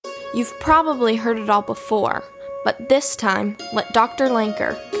You've probably heard it all before, but this time, let Dr.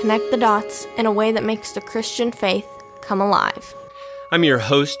 Lanker connect the dots in a way that makes the Christian faith come alive. I'm your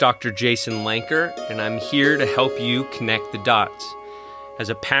host, Dr. Jason Lanker, and I'm here to help you connect the dots. As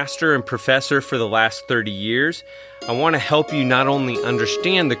a pastor and professor for the last 30 years, I want to help you not only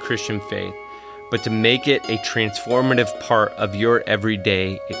understand the Christian faith, but to make it a transformative part of your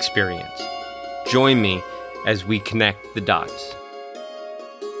everyday experience. Join me as we connect the dots.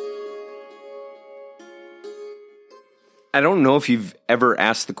 I don't know if you've ever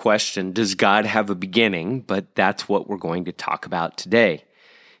asked the question, does God have a beginning? But that's what we're going to talk about today.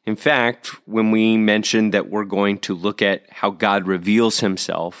 In fact, when we mentioned that we're going to look at how God reveals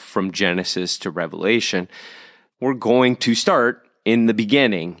himself from Genesis to Revelation, we're going to start in the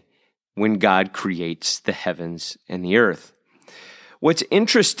beginning when God creates the heavens and the earth. What's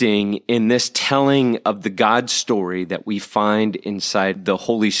interesting in this telling of the God story that we find inside the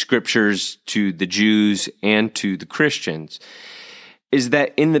Holy Scriptures to the Jews and to the Christians is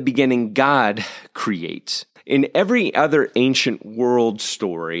that in the beginning, God creates. In every other ancient world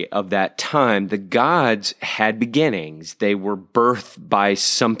story of that time, the gods had beginnings. They were birthed by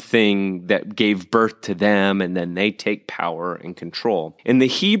something that gave birth to them, and then they take power and control. In the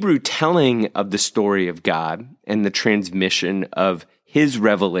Hebrew telling of the story of God and the transmission of his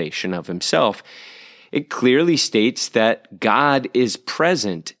revelation of himself, it clearly states that God is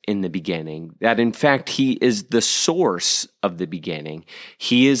present in the beginning, that in fact he is the source of the beginning.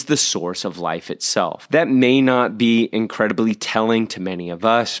 He is the source of life itself. That may not be incredibly telling to many of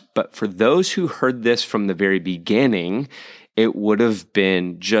us, but for those who heard this from the very beginning, it would have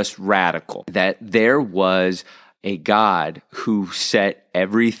been just radical, that there was a God who set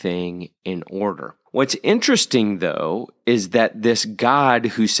everything in order. What's interesting, though, is that this God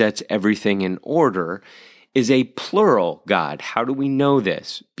who sets everything in order is a plural God. How do we know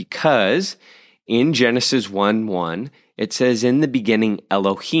this? Because in Genesis 1:1, it says, in the beginning,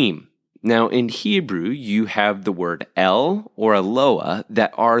 Elohim. Now, in Hebrew, you have the word El or Eloah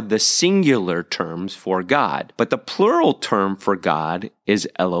that are the singular terms for God. But the plural term for God is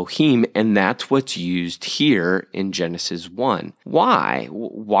Elohim, and that's what's used here in Genesis 1. Why?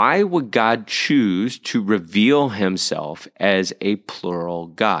 Why would God choose to reveal himself as a plural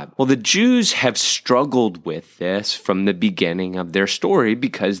God? Well, the Jews have struggled with this from the beginning of their story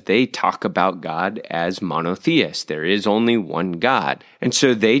because they talk about God as monotheist. There is only one God. And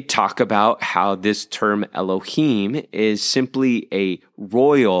so they talk about how this term Elohim is simply a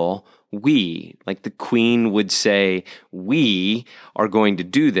royal we, like the queen would say, we are going to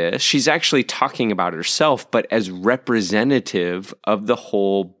do this. She's actually talking about herself, but as representative of the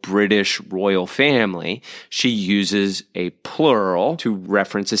whole British royal family, she uses a plural to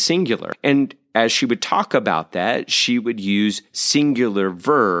reference a singular. And as she would talk about that, she would use singular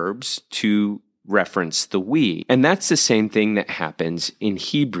verbs to reference the we. And that's the same thing that happens in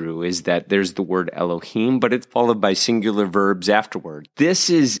Hebrew, is that there's the word Elohim, but it's followed by singular verbs afterward. This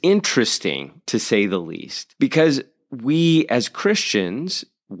is interesting, to say the least, because we as Christians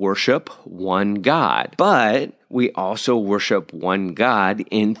worship one God, but we also worship one God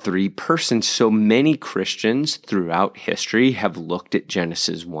in three persons. So many Christians throughout history have looked at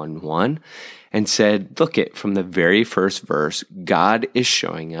Genesis 1:1 and said, look it, from the very first verse, God is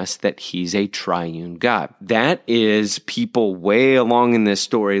showing us that he's a triune God. That is people way along in this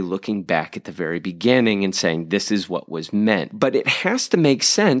story looking back at the very beginning and saying, this is what was meant. But it has to make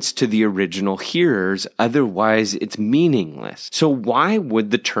sense to the original hearers, otherwise it's meaningless. So why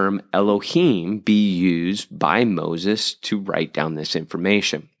would the term Elohim be used by Moses to write down this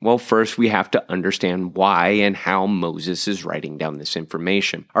information? Well, first we have to understand why and how Moses is writing down this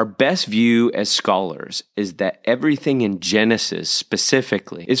information. Our best view as scholars is that everything in Genesis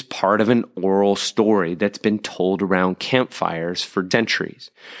specifically is part of an oral story that's been told around campfires for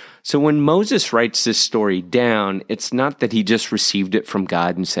centuries. So when Moses writes this story down, it's not that he just received it from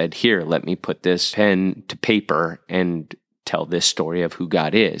God and said, here, let me put this pen to paper and tell this story of who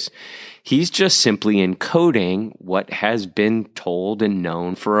God is. He's just simply encoding what has been told and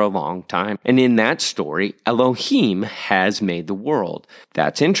known for a long time. And in that story, Elohim has made the world.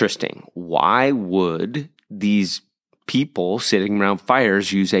 That's interesting. Why would these people sitting around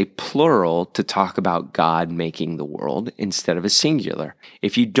fires use a plural to talk about God making the world instead of a singular?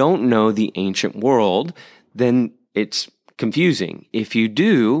 If you don't know the ancient world, then it's confusing. If you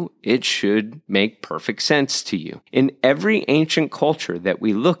do, it should make perfect sense to you. In every ancient culture that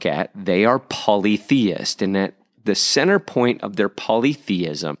we look at, they are polytheist, and at the center point of their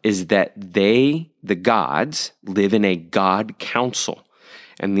polytheism is that they, the gods, live in a God council.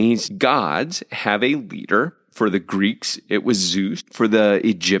 And these gods have a leader For the Greeks, it was Zeus. For the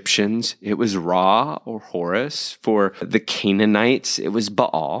Egyptians, it was Ra or Horus. For the Canaanites, it was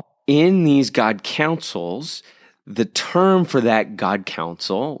Baal. In these God councils, the term for that God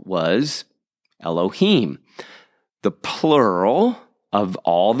council was Elohim, the plural of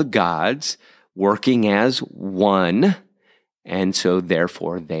all the gods working as one, and so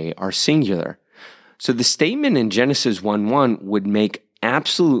therefore they are singular. So the statement in Genesis 1:1 would make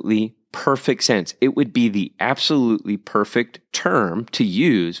absolutely perfect sense. It would be the absolutely perfect term to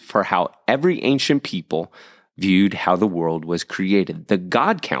use for how every ancient people viewed how the world was created. The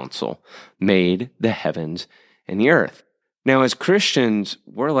God Council made the heavens and the earth. Now, as Christians,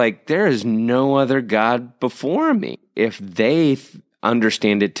 we're like, there is no other God before me. If they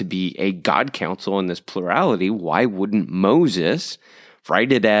understand it to be a God Council in this plurality, why wouldn't Moses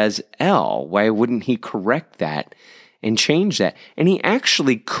write it as El? Why wouldn't he correct that and change that? And he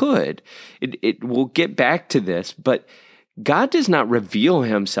actually could. We'll get back to this, but God does not reveal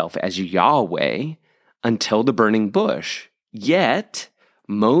himself as Yahweh until the burning bush. Yet,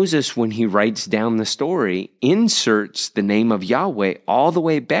 Moses, when he writes down the story, inserts the name of Yahweh all the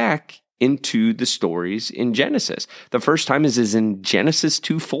way back into the stories in Genesis. The first time is in Genesis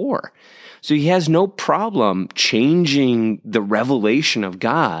 2:4. So he has no problem changing the revelation of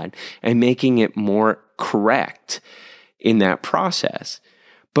God and making it more correct in that process.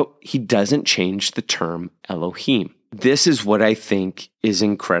 But he doesn't change the term Elohim. This is what I think is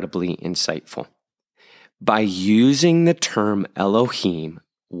incredibly insightful. By using the term Elohim,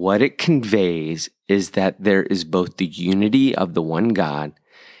 what it conveys is that there is both the unity of the one God,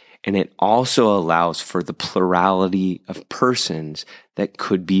 and it also allows for the plurality of persons that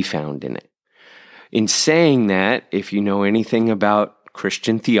could be found in it. In saying that, if you know anything about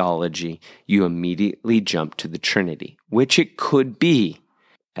Christian theology, you immediately jump to the Trinity, which it could be.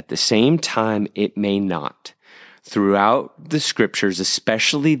 At the same time, it may not. Throughout the scriptures,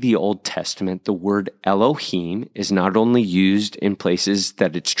 especially the Old Testament, the word Elohim is not only used in places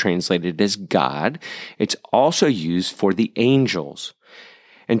that it's translated as God, it's also used for the angels.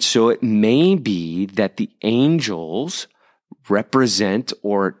 And so it may be that the angels represent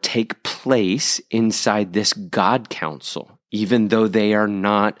or take place inside this God council. Even though they are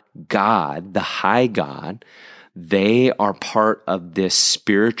not God, the high God, they are part of this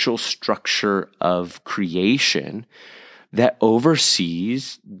spiritual structure of creation that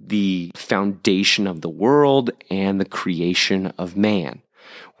oversees the foundation of the world and the creation of man.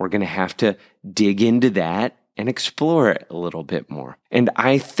 We're going to have to dig into that and explore it a little bit more. And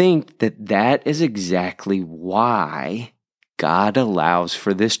I think that that is exactly why God allows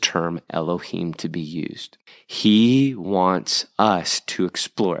for this term Elohim to be used. He wants us to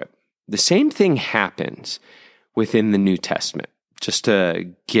explore it. The same thing happens within the New Testament, just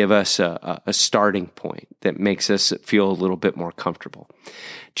to give us a starting point that makes us feel a little bit more comfortable.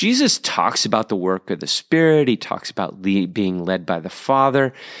 Jesus talks about the work of the Spirit. He talks about being led by the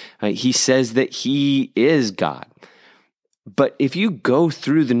Father. He says that he is God. But if you go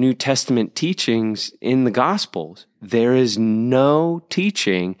through the New Testament teachings in the Gospels, there is no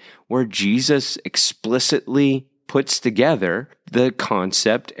teaching where Jesus explicitly puts together the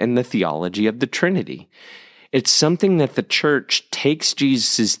concept and the theology of the Trinity. It's something that the church takes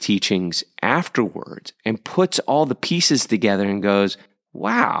Jesus' teachings afterwards and puts all the pieces together and goes,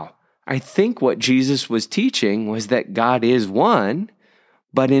 wow, I think what Jesus was teaching was that God is one,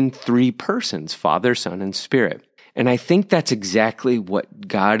 but in three persons, Father, Son, and Spirit. And I think that's exactly what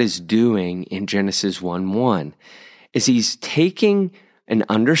God is doing in Genesis 1:1, is he's taking an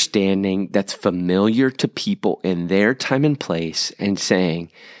understanding that's familiar to people in their time and place and saying,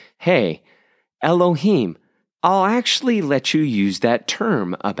 hey, Elohim, I'll actually let you use that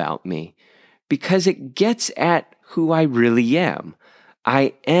term about me because it gets at who I really am.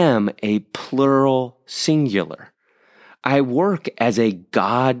 I am a plural singular. I work as a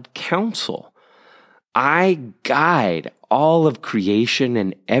God council. I guide all of creation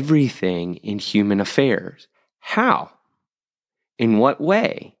and everything in human affairs. How? In what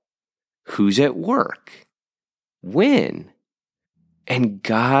way? Who's at work? When? And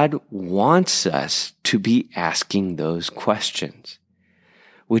God wants us to be asking those questions,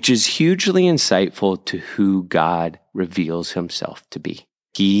 which is hugely insightful to who God reveals himself to be.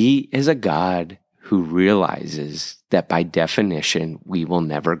 He is a God who realizes that by definition, we will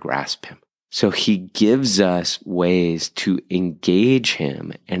never grasp him. So he gives us ways to engage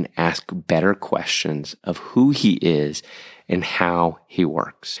him and ask better questions of who he is and how he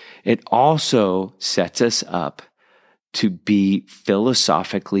works. It also sets us up to be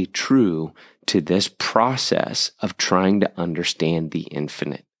philosophically true to this process of trying to understand the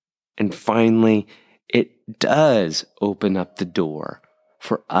infinite. And finally, it does open up the door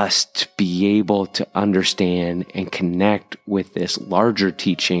for us to be able to understand and connect with this larger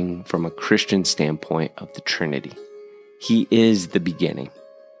teaching from a Christian standpoint of the Trinity. He is the beginning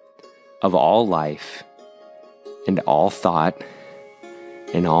of all life and all thought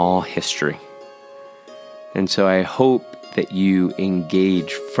and all history. And so I hope that you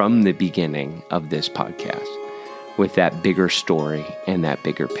engage from the beginning of this podcast with that bigger story and that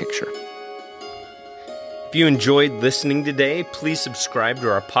bigger picture. If you enjoyed listening today, please subscribe to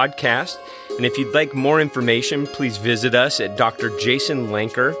our podcast. And if you'd like more information, please visit us at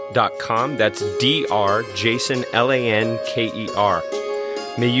drjasonlanker.com. That's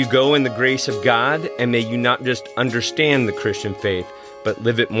drjasonlanker. May you go in the grace of God, and may you not just understand the Christian faith, but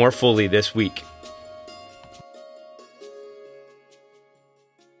live it more fully this week.